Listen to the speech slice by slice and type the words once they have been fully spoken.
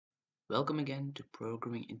Welcome again to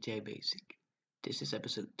Programming in TI Basic. This is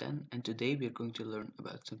episode 10 and today we are going to learn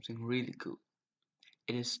about something really cool.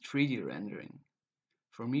 It is 3D rendering.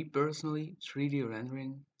 For me personally, 3D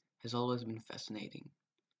rendering has always been fascinating.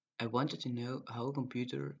 I wanted to know how a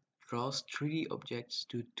computer draws 3D objects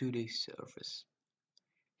to a 2D surface.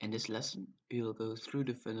 In this lesson, we will go through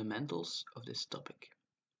the fundamentals of this topic.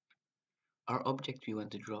 Our object we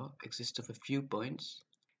want to draw consists of a few points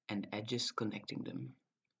and edges connecting them.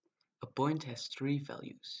 A point has three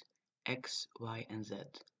values: x, y, and z.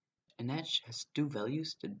 An edge has two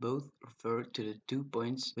values that both refer to the 2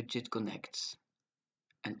 points which it connects,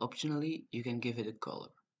 and optionally you can give it a color.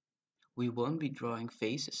 We won't be drawing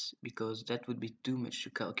faces because that would be too much to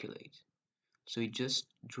calculate, so we just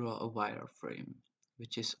draw a wireframe,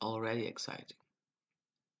 which is already exciting.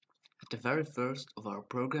 At the very first of our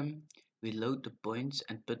program, we load the points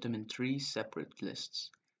and put them in 3 separate lists,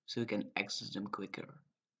 so we can access them quicker.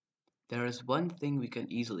 There is one thing we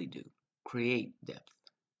can easily do: create depth.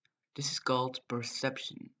 This is called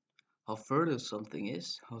perception. How further something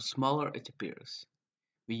is, how smaller it appears.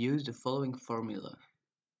 We use the following formula: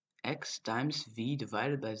 x times v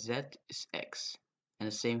divided by z is x, and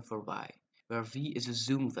the same for y, where v is a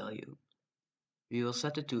zoom value. We will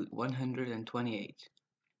set it to 128.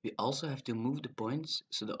 We also have to move the points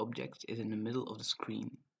so the object is in the middle of the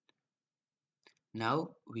screen. Now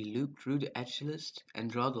we loop through the edge list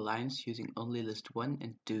and draw the lines using only list 1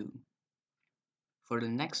 and 2. For the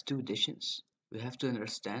next two additions, we have to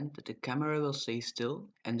understand that the camera will stay still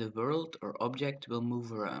and the world or object will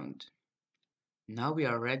move around. Now we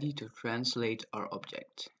are ready to translate our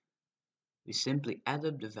object. We simply add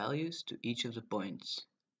up the values to each of the points.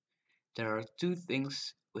 There are two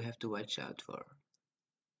things we have to watch out for.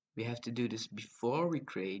 We have to do this before we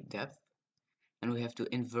create depth, and we have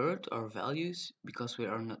to invert our values because we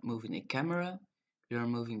are not moving a camera, we are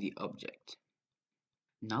moving the object.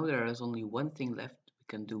 Now there is only one thing left we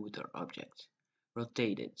can do with our object: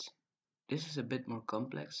 rotate it. This is a bit more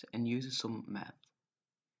complex and uses some math.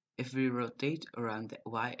 If we rotate around the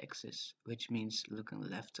y-axis, which means looking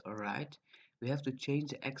left or right, we have to change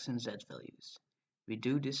the x and z values. We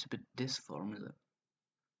do this with this formula.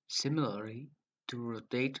 Similarly, to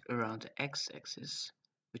rotate around the x-axis,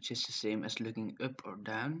 which is the same as looking up or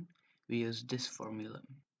down, we use this formula.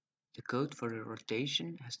 The code for the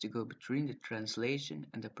rotation has to go between the translation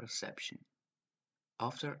and the perception.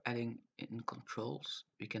 After adding in controls,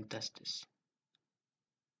 we can test this.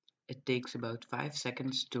 It takes about 5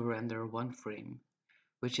 seconds to render one frame,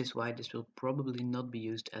 which is why this will probably not be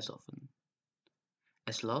used as often.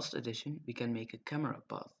 As last addition, we can make a camera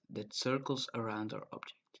path that circles around our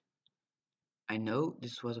object. I know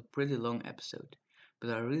this was a pretty long episode, but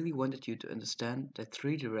I really wanted you to understand that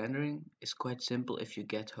 3D rendering is quite simple if you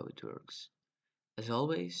get how it works. As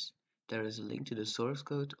always, there is a link to the source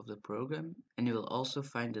code of the program, and you will also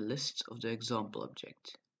find the lists of the example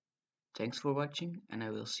object. Thanks for watching, and I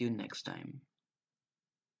will see you next time.